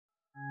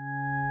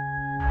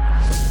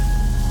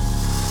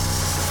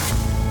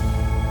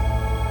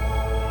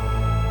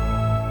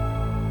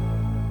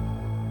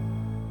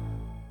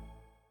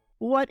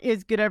What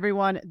is good,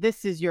 everyone?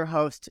 This is your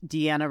host,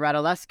 Deanna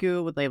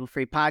Radulescu with Label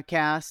Free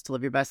Podcast. To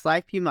live your best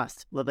life, you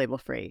must live label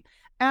free.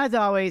 As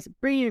always,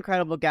 bringing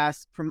incredible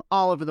guests from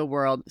all over the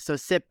world, so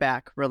sit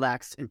back,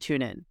 relax, and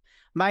tune in.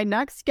 My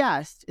next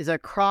guest is a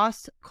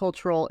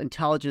cross-cultural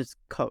intelligence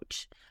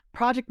coach,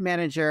 project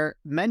manager,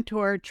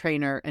 mentor,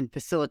 trainer, and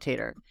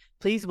facilitator.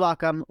 Please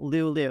welcome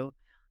Lulu.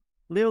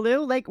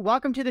 Lulu,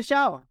 welcome to the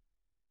show.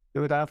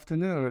 Good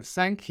afternoon.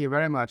 Thank you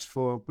very much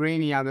for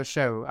bringing me on the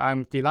show.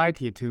 I'm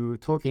delighted to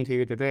talking to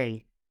you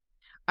today.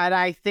 And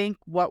I think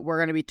what we're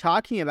going to be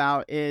talking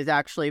about is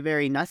actually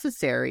very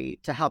necessary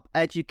to help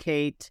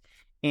educate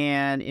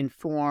and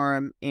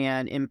inform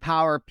and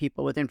empower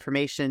people with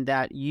information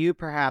that you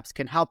perhaps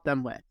can help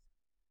them with.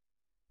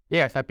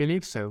 Yes, I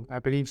believe so. I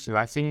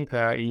think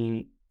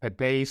in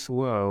today's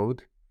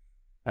world,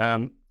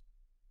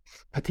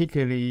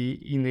 particularly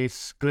in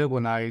this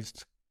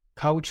globalized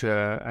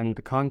culture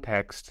and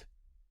context,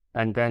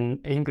 and then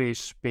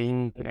English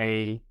being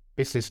a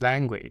business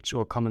language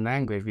or common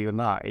language, if you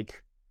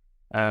like,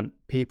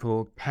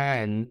 people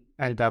can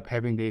end up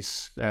having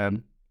this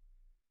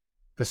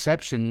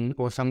perception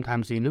or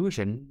sometimes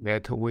illusion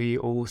that we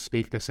all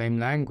speak the same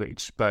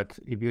language. But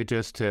if you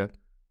just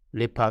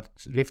lift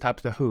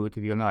up the hood,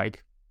 if you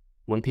like,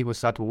 when people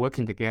start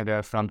working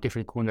together from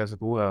different corners of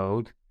the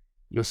world,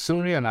 you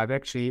soon realize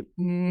actually,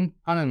 hold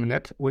on a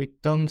minute, we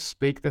don't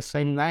speak the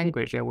same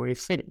language that we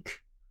think.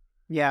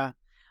 Yeah.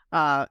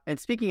 And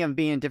speaking of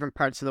being in different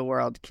parts of the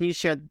world, can you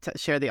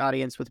share the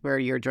audience with where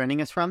you're joining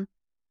us from?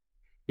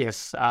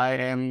 Yes, I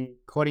am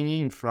calling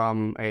in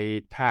from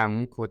a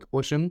town called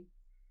Horsham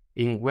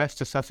in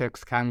West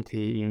Sussex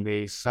County in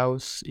the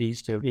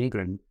southeast of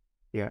England.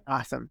 Yeah.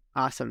 Awesome.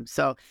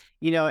 So,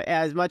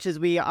 as much as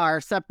we are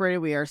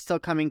separated, we are still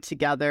coming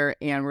together,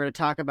 and we're going to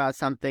talk about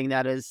something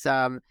that is,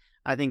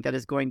 I think that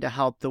is going to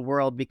help the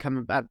world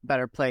become a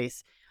better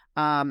place.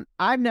 I've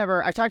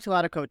talked to a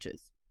lot of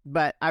coaches,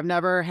 but I've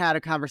never had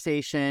a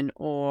conversation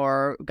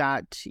or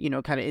got,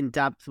 kind of in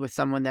depth with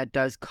someone that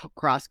does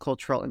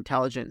cross-cultural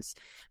intelligence.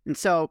 And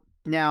so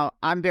now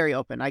I'm very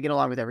open. I get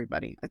along with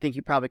everybody. I think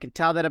you probably can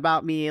tell that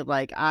about me.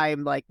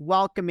 I'm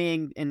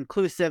welcoming,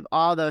 inclusive,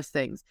 all those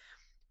things.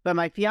 But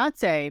my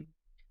fiance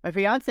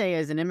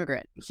is an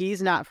immigrant.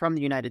 He's not from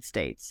the United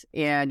States,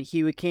 and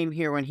he came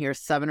here when he was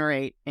 7 or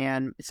 8.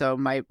 And so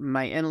my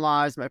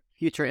in-laws, my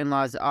future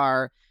in-laws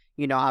are,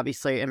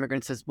 obviously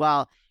immigrants as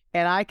well.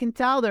 And I can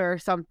tell there are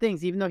some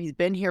things, even though he's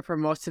been here for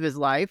most of his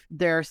life,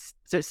 there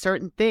are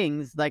certain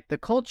things like the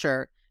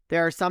culture.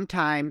 There are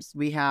sometimes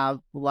we have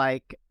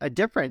a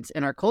difference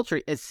in our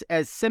culture. It's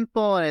as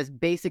simple and as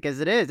basic as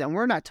it is. And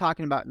we're not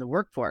talking about in the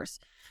workforce.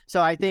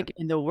 So I think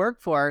in the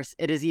workforce,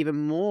 it is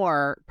even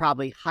more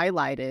probably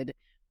highlighted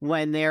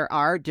when there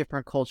are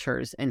different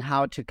cultures and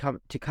how to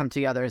come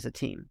together as a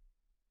team.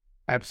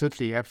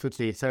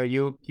 Absolutely. So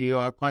you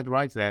are quite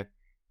right there.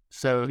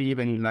 So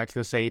even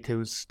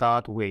to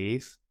start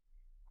with,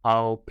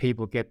 how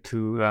people get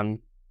to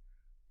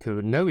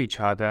know each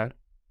other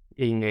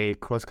in a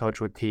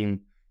cross-cultural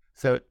team.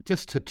 So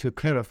just to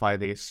clarify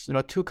this,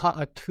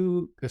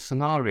 two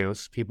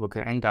scenarios people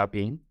can end up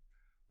in.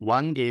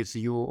 One is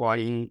you are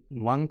in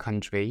one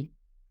country,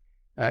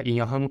 in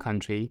your home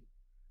country,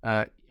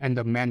 end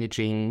up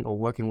managing or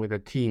working with a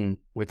team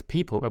with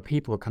people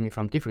coming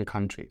from different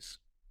countries.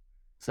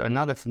 So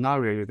another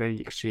scenario is that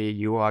actually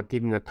you are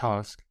given a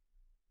task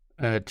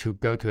to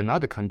go to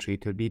another country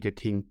to lead a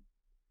team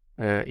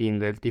in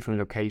the different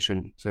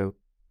location. So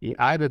in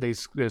either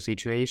this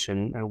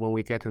situation, when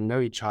we get to know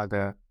each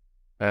other,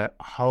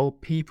 how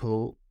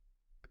people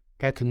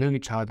get to know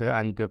each other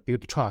and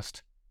build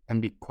trust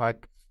can be quite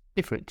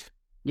different.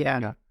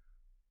 Yeah,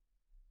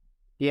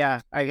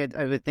 I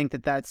would think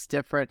that that's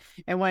different.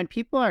 And when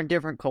people are in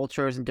different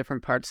cultures in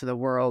different parts of the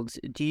world,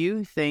 do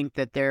you think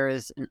that there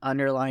is an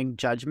underlying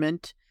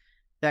judgment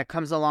that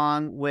comes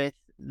along with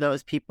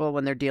those people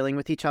when they're dealing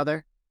with each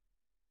other?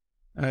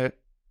 I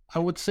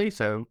would say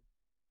so.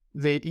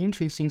 The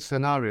interesting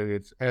scenario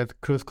is, as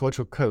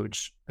cross-cultural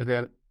coach,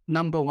 the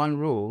number one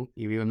rule,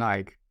 if you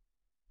like,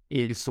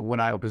 is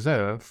what I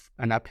observe,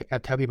 and I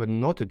tell people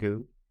not to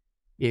do,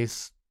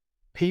 is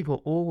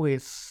people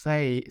always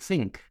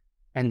think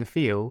and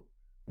feel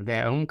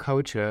their own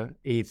culture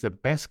is the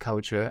best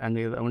culture and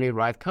is the only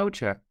right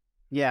culture.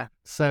 Yeah.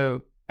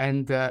 So,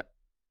 and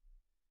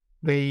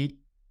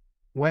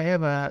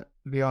wherever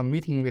they are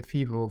meeting with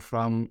people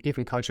from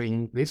different culture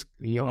in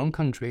your own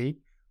country,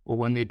 or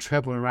when they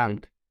travel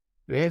around,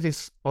 there's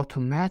this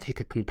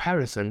automatic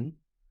comparison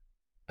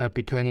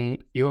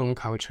between your own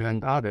culture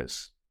and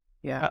others.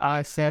 Yeah.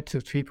 I said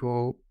to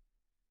people,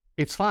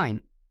 it's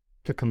fine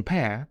to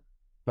compare,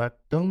 but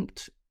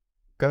don't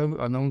go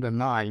along the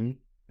line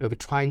of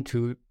trying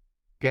to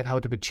get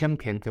out of a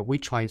champion that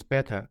which one is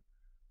better.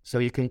 So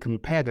you can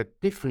compare the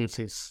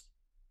differences,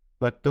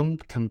 but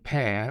don't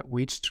compare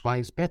which one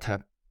is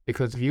better.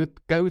 Because if you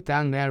go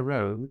down that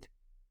road,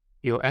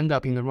 you'll end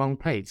up in the wrong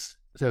place.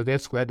 So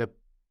that's where the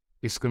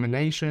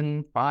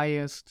discrimination,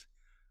 bias,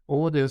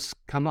 all this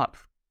come up.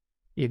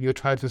 If you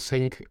try to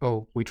think,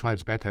 which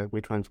one's better,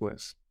 which one's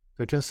worse.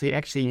 So just say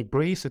actually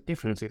embrace the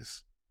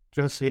differences.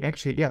 Just say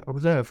actually, yeah,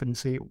 observe and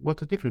see what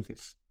the difference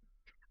is.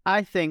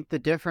 I think the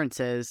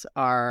differences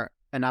are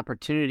an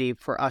opportunity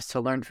for us to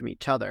learn from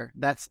each other.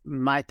 That's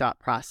my thought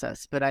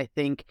process. But I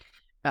think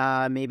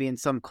maybe in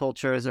some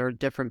cultures or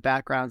different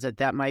backgrounds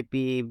that might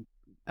be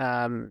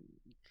um,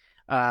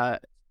 uh,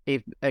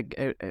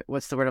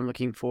 what's the word I'm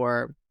looking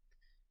for?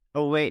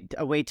 A way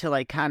to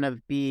like kind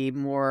of be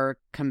more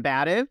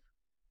combative,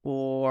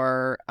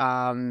 or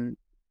I'm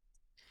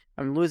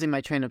losing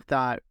my train of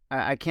thought.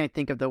 I can't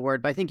think of the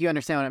word, but I think you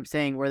understand what I'm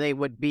saying, where they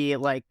would be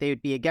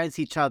against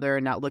each other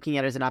and not looking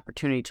at it as an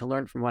opportunity to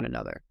learn from one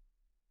another.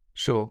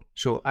 Sure,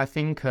 sure. I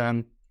think,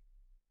 like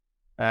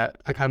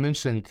I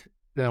mentioned,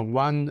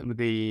 one of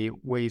the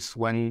ways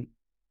when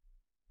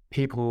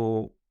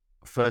people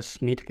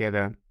first meet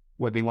together,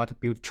 when they want to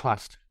build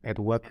trust at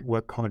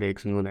work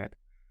colleagues and all that.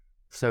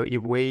 So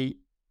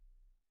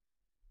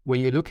when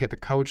you look at the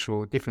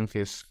cultural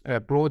differences,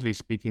 broadly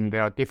speaking,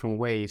 there are different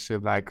ways to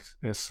like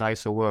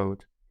slice the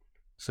world.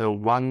 So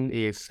one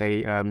is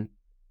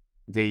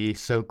the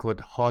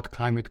so-called hot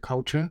climate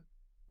culture,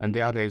 and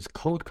the other is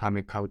cold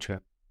climate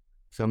culture.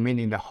 So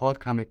meaning the hot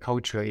climate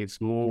culture is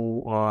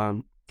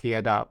more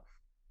geared up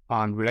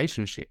on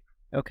relationship,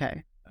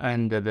 Okay.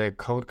 and the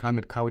cold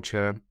climate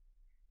culture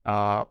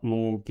are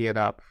more geared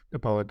up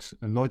about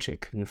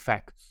logic and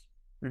facts.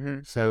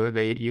 Mm-hmm. So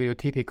the your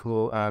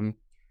typical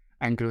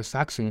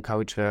Anglo-Saxon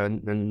culture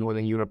and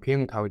Northern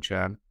European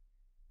culture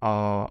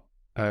are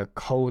a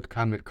cold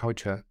climate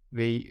culture.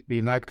 They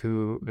like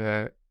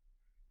to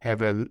have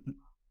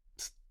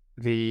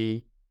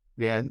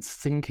their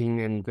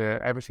thinking and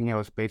everything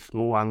else based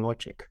more on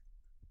logic.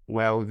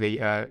 Well,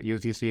 the you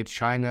see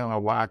China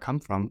or where I come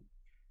from,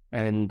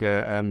 and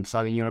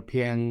Southern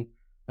European,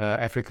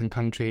 African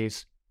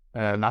countries,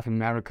 Latin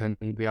American,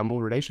 they are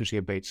more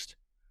relationship based.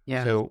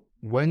 Yeah. So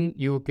when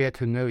you get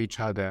to know each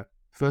other,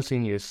 first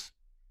thing is,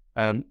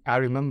 I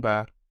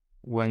remember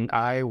when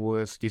I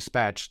was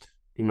dispatched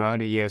in my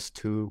early years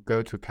to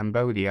go to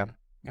Cambodia,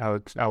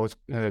 I was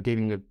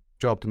given the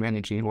job to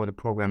managing all the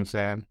programs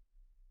there.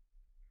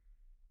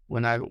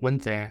 When I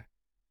went there,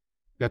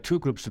 there are two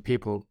groups of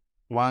people.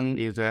 One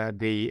is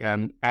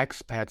the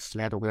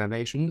expats-led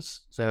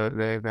organizations, so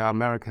there are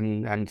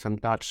American and some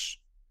Dutch,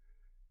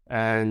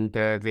 and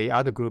the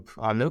other group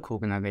are local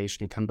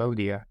organization in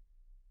Cambodia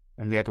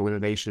and that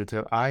organization.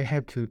 So I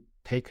have to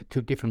take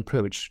two different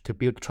approach to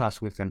build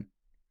trust with them.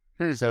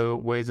 So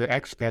with the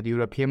expat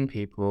European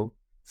people,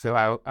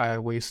 so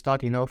we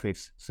start in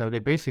office. So they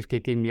basically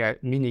gave me a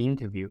mini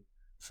interview.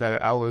 So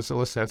I was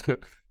also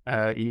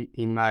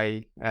in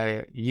my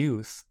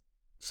youth.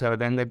 So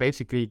then they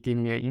basically give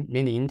me a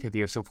mini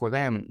interview. So for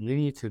them, they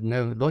need to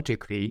know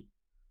logically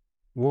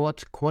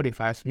what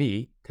qualifies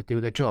me to do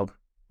the job.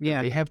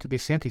 Yeah. They have to be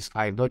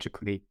satisfied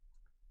logically.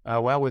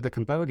 While with the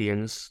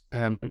Cambodians,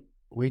 I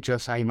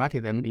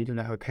invited them into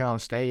the hotel,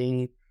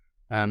 staying,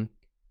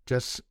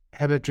 just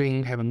have a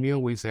drink, have a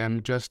meal with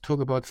them, just talk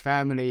about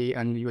family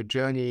and your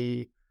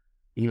journey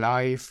in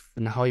life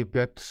and how you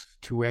get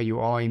to where you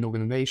are in the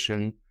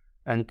organization,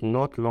 and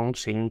not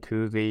launch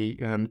into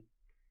the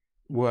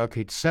work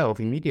itself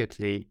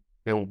immediately.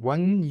 Then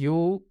when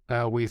you,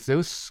 with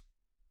those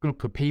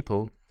group of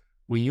people,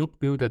 when you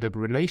build a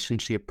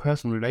relationship,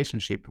 personal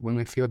relationship, when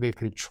they feel they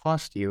can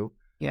trust you,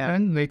 Yeah.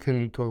 and they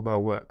can talk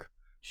about work.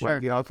 Sure. Well,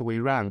 the other way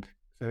around.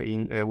 So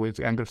with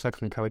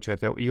Anglo-Saxon culture,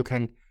 so you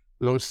can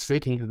launch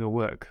straight into the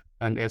work,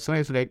 and as long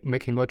as they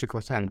making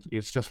logical sense,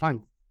 it's just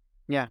fine.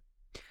 Yeah.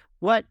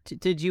 Were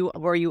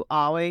you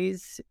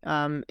always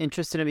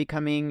interested in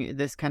becoming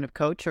this kind of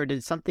coach, or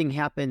did something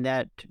happen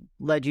that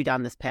led you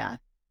down this path?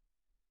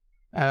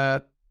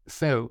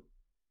 So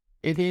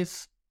it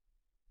is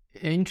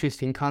an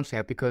interesting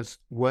concept, because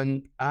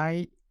when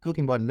I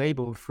talking about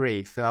label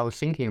free, so I was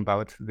thinking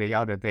about the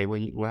other day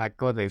when I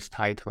got this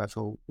title, I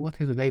thought,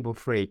 what is label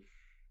free?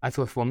 I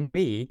thought, for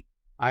me,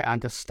 I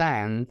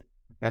understand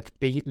that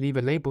live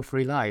a label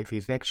free life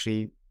is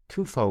actually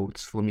twofold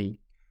for me.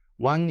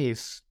 One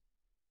is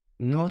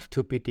not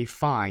to be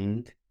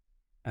defined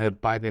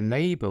by the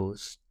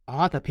labels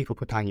other people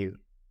put on you.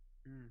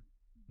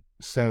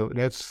 So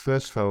that's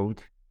first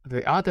fold.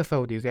 The other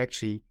fold is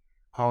actually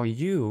how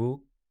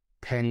you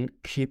can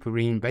keep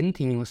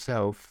reinventing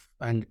yourself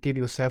and give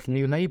yourself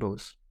new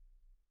labels.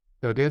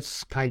 So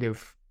that's kind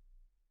of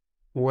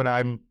what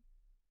I'm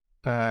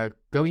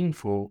going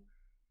for.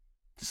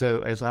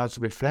 So as I was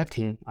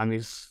reflecting on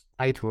this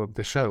title of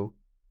the show,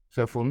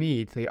 so for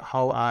me,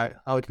 how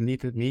it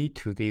leaded me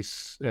to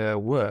this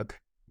work,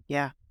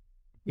 Yeah,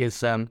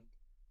 is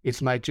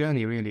it's my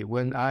journey really.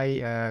 When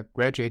I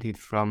graduated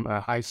from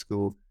high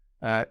school,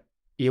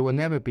 you will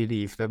never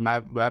believe that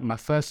my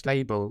first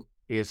label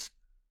is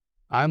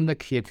I'm the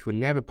kid who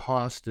never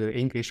passed the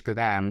English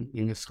exam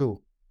in the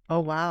school.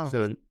 Oh, wow.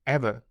 So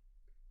ever.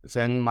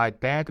 Then my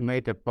dad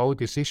made a bold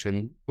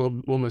decision,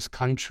 almost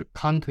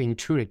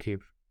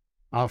counterintuitive,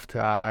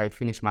 after I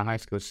finished my high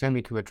school, sent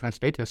me to a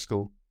translator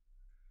school.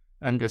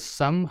 And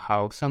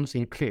somehow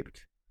something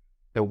clicked.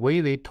 the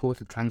way they taught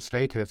the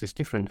translators is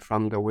different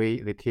from the way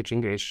they teach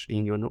English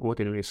in your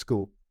ordinary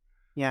school.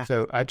 Yeah.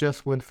 So I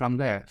just went from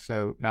there.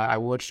 So I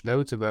watched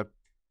loads of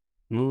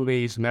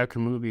movies,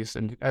 American movies,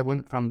 and I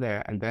went from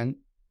there. And then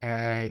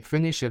I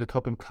finished the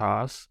top of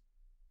class.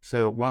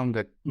 So one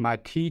of my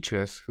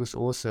teachers, who's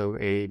also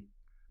a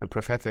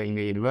professor in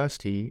the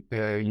university,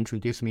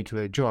 introduced me to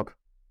a job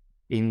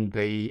in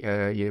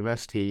the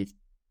university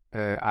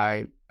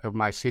of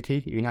my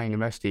city, Yunnan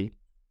University.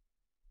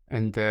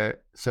 And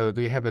so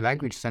they have a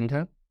language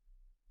center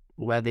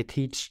where they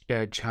teach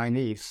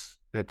Chinese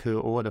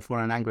to all the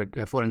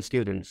foreign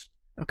students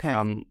Okay.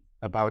 from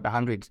about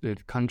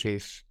 100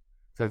 countries.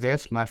 So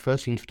that's my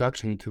first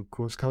introduction to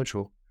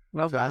cross-cultural.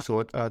 Well, So I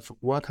thought,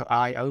 what an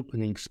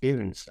eye-opening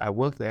experience. I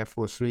worked there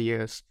for 3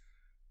 years.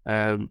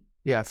 From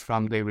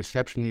the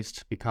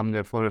receptionist become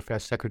the foreign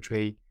affairs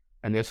secretary,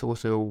 and that's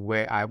also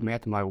where I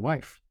met my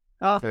wife.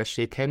 oh, So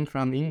she came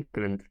from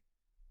England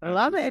I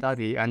love to it.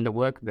 study and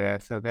work there.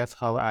 So that's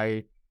how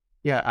I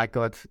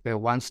got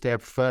one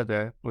step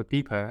further or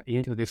deeper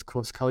into this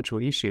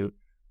cross-cultural issue.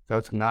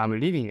 So now I'm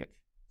living it.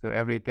 So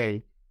every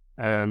day,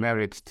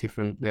 married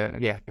different,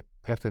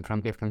 person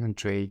from different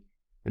country.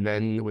 And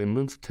then we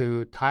moved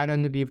to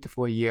Thailand, lived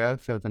for a year.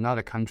 So it's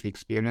another country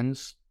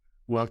experience,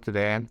 worked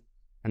there,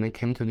 and then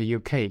came to the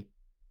UK.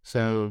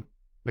 So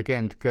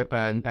again,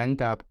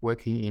 end up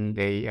working in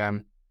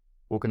the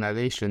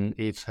organization.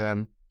 It's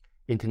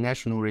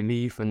International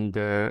Relief and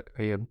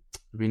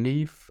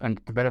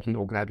Development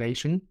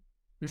Organization.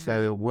 Mm-hmm.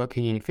 So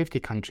working in 50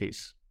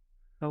 countries.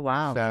 Oh,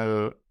 wow.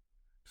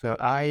 So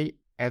I,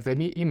 as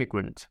an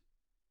immigrant,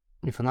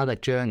 it's another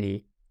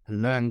journey to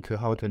learn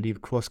how to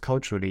live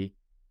cross-culturally.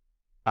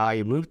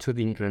 I moved to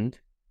England.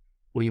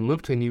 When you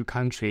move to a new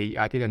country,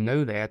 I didn't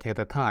know that at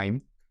the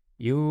time.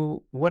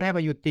 Whatever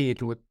you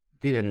did or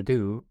didn't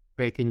do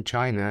back in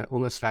China,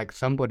 almost like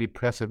somebody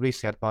press a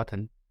reset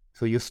button.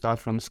 So you start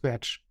from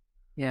scratch.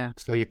 Yeah.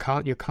 So you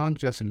can't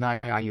just rely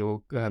on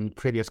your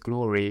previous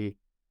glory.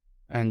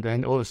 And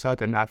then all of a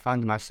sudden, I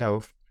found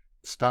myself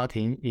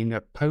starting in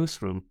the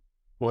post room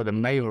or the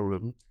mail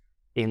room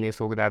in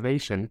this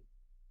organization.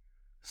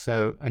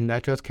 So, and I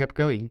just kept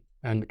going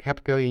and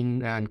kept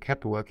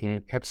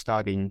working, kept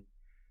studying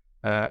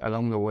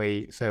along the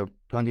way. So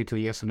 22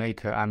 years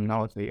later, I'm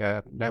now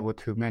the level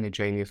 2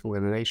 manager in this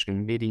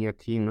organization, leading a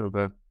team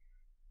of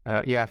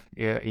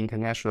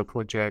international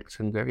projects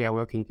and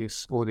working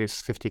all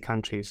these 50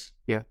 countries.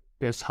 Yeah,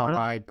 that's how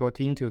I got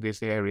into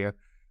this area.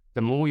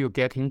 The more you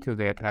get into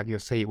that, like you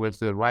say, with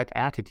the right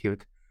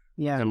attitude,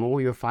 the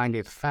more you find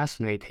it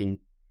fascinating.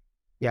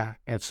 Yeah,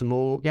 it's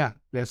more. Yeah,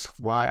 that's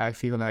why I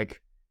feel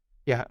like,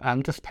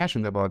 I'm just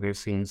passionate about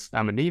these things.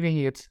 I'm living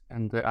it,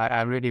 and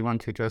I really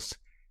want to just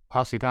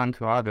pass it on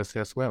to others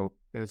as well.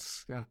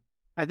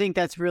 I think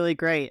that's really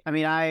great.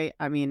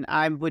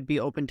 I would be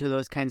open to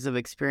those kinds of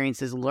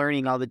experiences,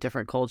 learning all the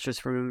different cultures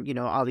from,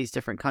 all these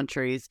different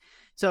countries.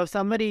 So if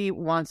somebody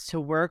wants to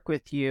work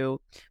with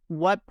you,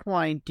 what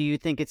point do you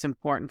think it's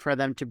important for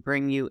them to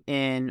bring you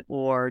in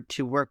or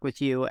to work with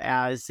you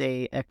as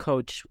a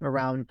coach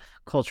around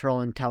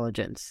cultural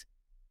intelligence?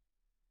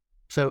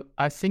 So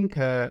I think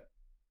I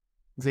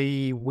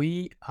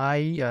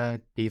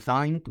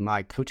designed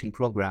my coaching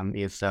program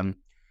is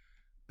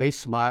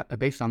based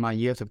on my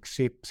years of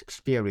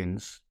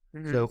experience.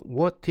 Mm-hmm. So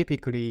what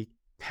typically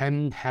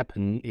can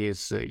happen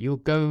is you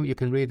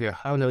can read a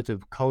whole lot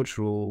of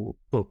cultural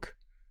book.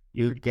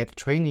 You get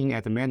training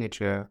as a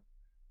manager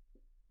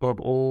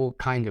of all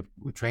kind of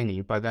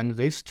training, but then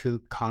these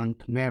two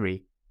can't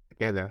marry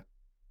together.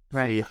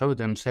 Right. So you hold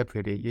them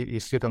separately. You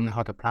still don't know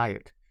how to apply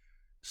it.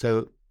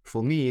 So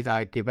for me,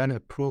 I developed a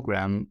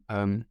program,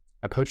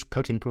 a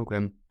coaching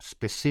program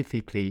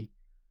specifically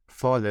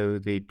follow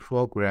the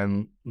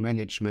program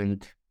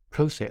management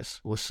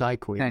process or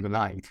cycle, if you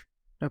like.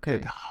 Okay.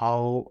 That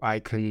how I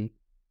can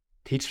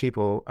teach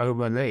people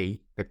overlay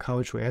the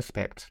cultural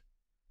aspect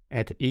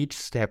at each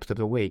step of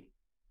the way.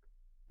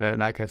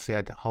 Like I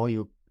said, how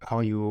you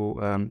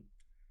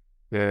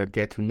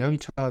get to know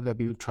each other,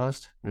 build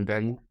trust, and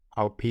then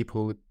how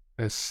people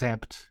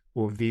accept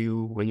or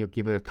view when you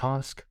give a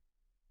task.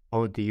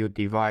 How do you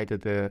divide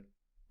the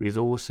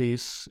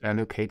resources,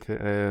 allocate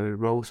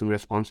roles and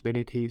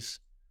responsibilities,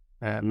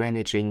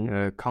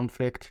 managing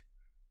conflict,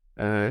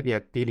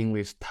 dealing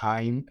with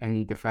time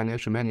and the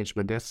financial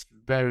management. That's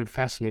very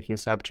fascinating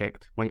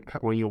subject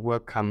when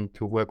you come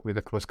to work with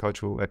a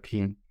cross-cultural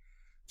team.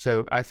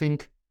 So I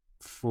think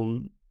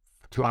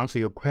to answer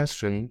your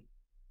question,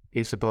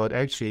 it's about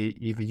actually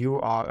if you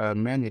are a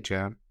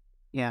manager,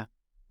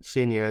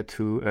 senior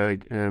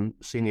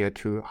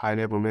to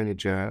high-level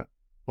manager,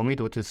 or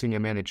middle to senior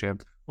manager,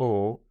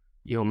 or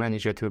your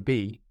manager to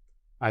be,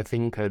 I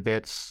think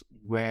that's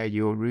where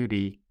you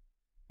really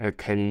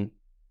can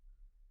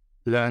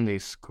learn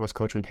this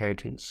cross-cultural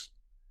intelligence.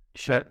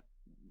 Sure.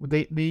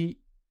 The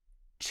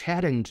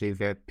challenge is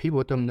that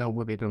people don't know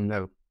what they don't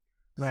know.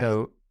 Right.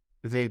 So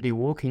they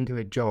walk into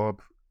a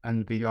job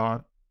and they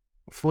are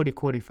fully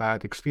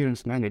qualified,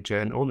 experienced manager,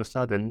 and all of a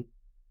sudden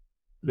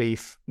they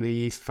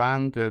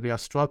found that they are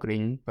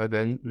struggling, but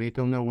then they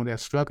don't know what they're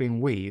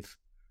struggling with.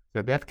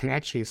 So that can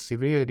actually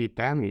severely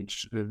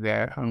damage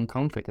their own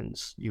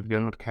confidence if they're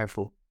not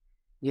careful.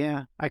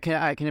 Yeah, I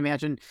can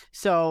imagine.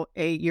 So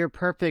your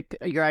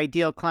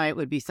ideal client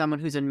would be someone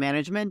who's in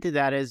management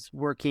that is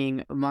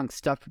working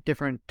amongst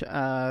different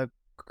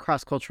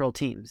cross-cultural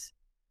teams.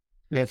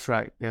 That's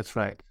right. That's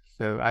right.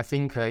 So I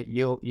think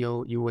you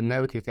will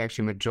notice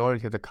actually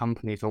majority of the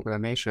companies,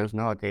 organizations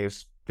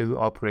nowadays do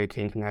operate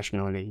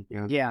internationally.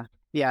 Yeah. Yeah.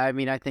 Yeah. I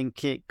mean, I think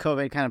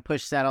COVID kind of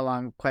pushed that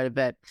along quite a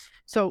bit.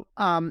 So,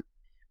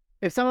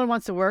 if someone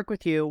wants to work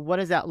with you, what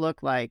does that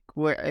look like?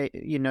 Where, do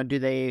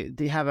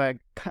you have a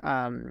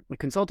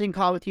consulting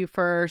call with you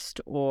first,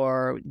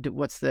 or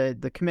what's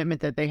the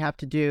commitment that they have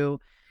to do?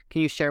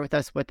 Can you share with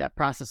us what that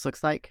process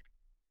looks like?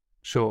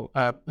 Sure.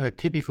 A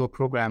typical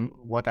program,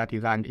 what I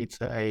designed,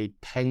 it's a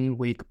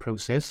 10-week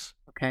process.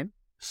 Okay.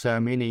 So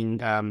meaning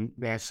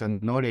there's a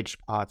knowledge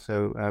part.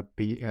 So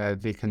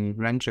they can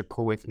arrange a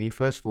call with me.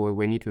 First of all,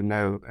 we need to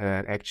know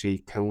actually,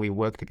 can we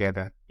work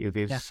together? Is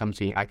this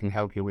something I can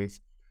help you with?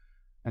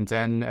 And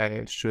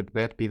then should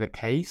that be the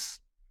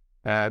case,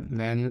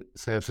 then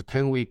so it's a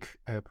 10-week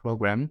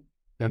program.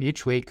 Then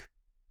each week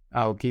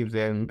I'll give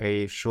them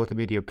a short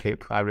video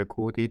clip I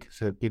recorded.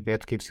 So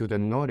that gives you the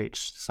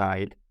knowledge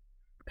side.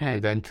 Okay.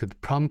 And then to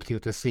prompt you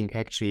to think,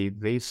 actually,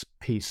 this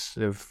piece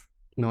of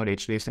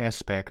knowledge, this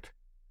aspect,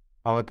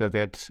 how does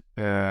that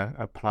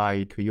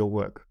apply to your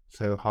work?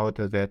 So how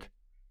does that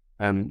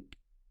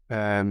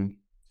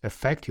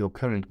affect your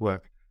current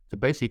work? So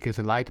basically, it's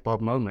a light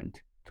bulb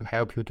moment to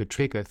help you to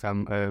trigger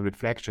some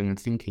reflection and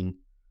thinking.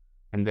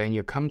 And then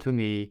you come to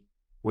me,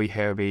 we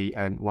have a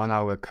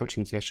 1-hour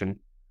coaching session,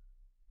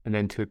 and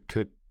then to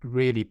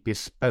really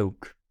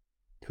bespoke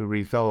to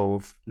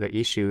resolve the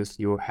issues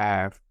you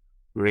have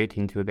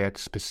relating to that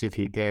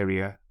specific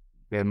area.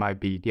 There might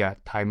be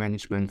time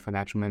management,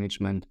 financial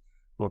management,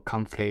 or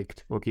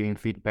conflict, or giving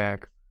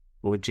feedback,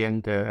 or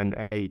gender and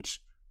age.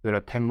 There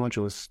are 10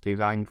 modules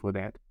designed for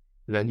that.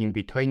 Then in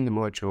between the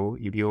module,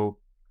 if you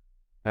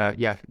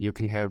you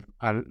can have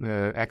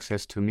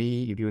access to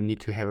me. If you need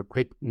to have a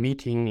quick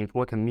meeting,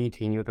 important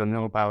meeting you don't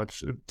know about,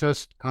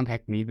 just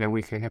contact me, then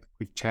we can have a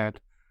quick chat.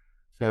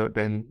 So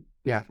then,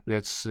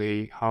 let's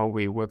see how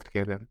we work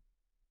together.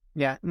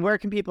 Yeah. Where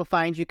can people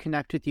find you,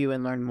 connect with you,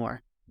 and learn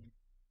more?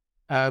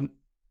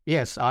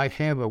 Yes, I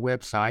have a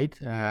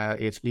website.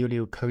 It's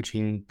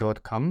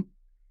liuliucoaching.com.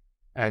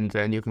 And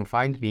then you can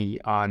find me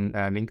on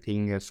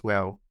LinkedIn as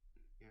well.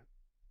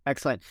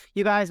 Excellent.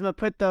 You guys, I'm going to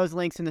put those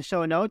links in the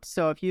show notes.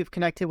 So if you've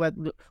connected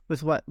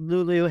with what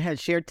Lulu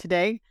has shared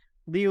today,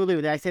 Lulu,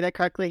 did I say that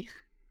correctly?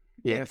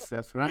 Yes,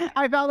 that's right.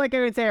 I felt like I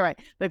didn't say it right.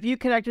 But if you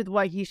connected with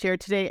what he shared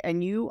today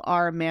and you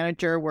are a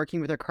manager working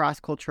with a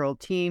cross-cultural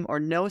team or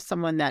know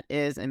someone that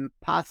is and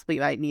possibly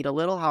might need a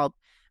little help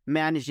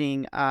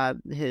managing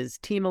his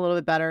team a little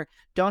bit better,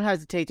 don't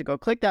hesitate to go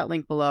click that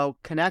link below,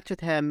 connect with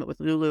him, with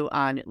Lulu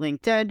on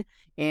LinkedIn,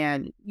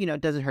 and,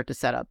 it doesn't hurt to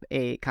set up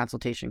a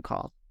consultation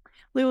call.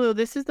 Lulu,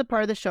 this is the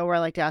part of the show where I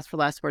like to ask for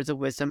last words of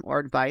wisdom or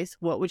advice.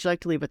 What would you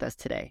like to leave with us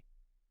today?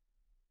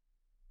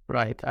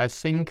 Right. I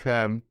think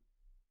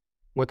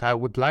what I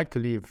would like to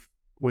leave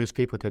with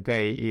people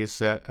today is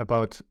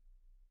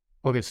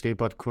obviously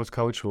about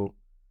cross-cultural,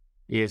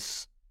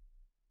 is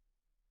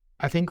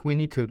I think we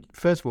need to,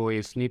 first of all,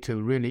 need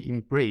to really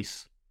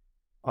embrace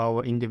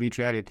our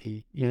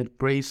individuality,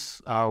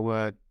 embrace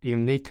our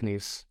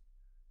uniqueness.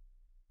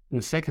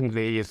 And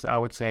secondly is, I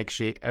would say,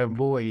 actually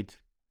avoid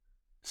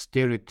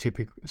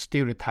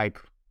stereotype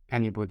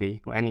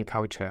anybody or any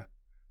culture.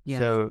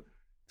 Yeah.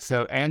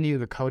 So any of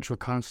the cultural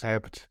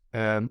concept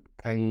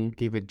can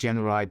give a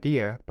general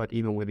idea, but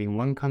even within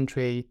one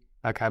country,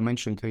 like I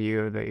mentioned to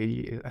you,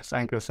 the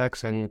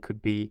Anglo-Saxon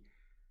could be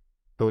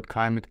both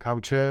climate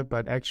culture,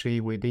 but actually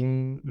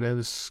within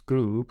those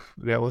group,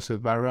 there are also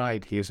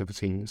varieties of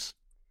things.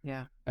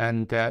 Yeah.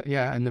 And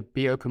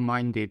be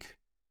open-minded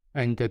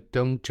and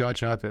don't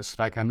judge others.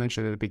 Like I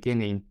mentioned at the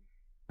beginning,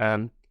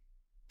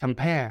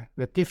 compare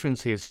the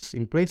differences,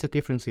 embrace the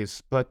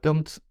differences, but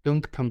don't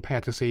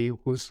compare to see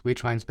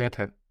which one's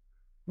better.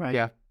 Right.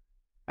 Yeah.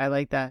 I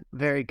like that.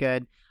 Very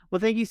good. Well,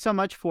 thank you so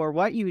much for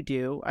what you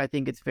do. I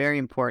think it's very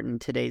important in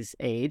today's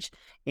age.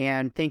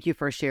 And thank you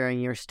for sharing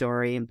your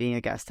story and being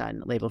a guest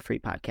on Label Free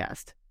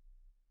Podcast.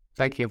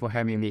 Thank you for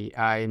having me.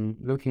 I'm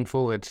looking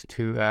forward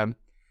to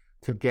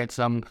get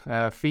some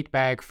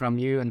feedback from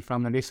you and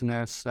from the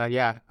listeners.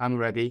 I'm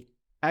ready.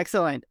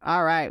 Excellent.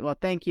 All right. Well,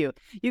 thank you.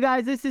 You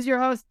guys, this is your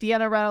host,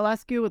 Deanna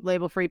Radulescu with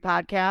Label Free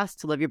Podcast.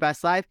 To live your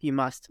best life, you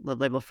must live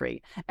label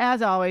free.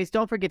 As always,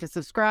 don't forget to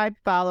subscribe,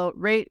 follow,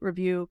 rate,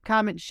 review,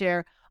 comment,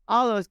 share,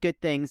 all those good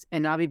things.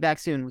 And I'll be back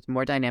soon with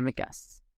more dynamic guests.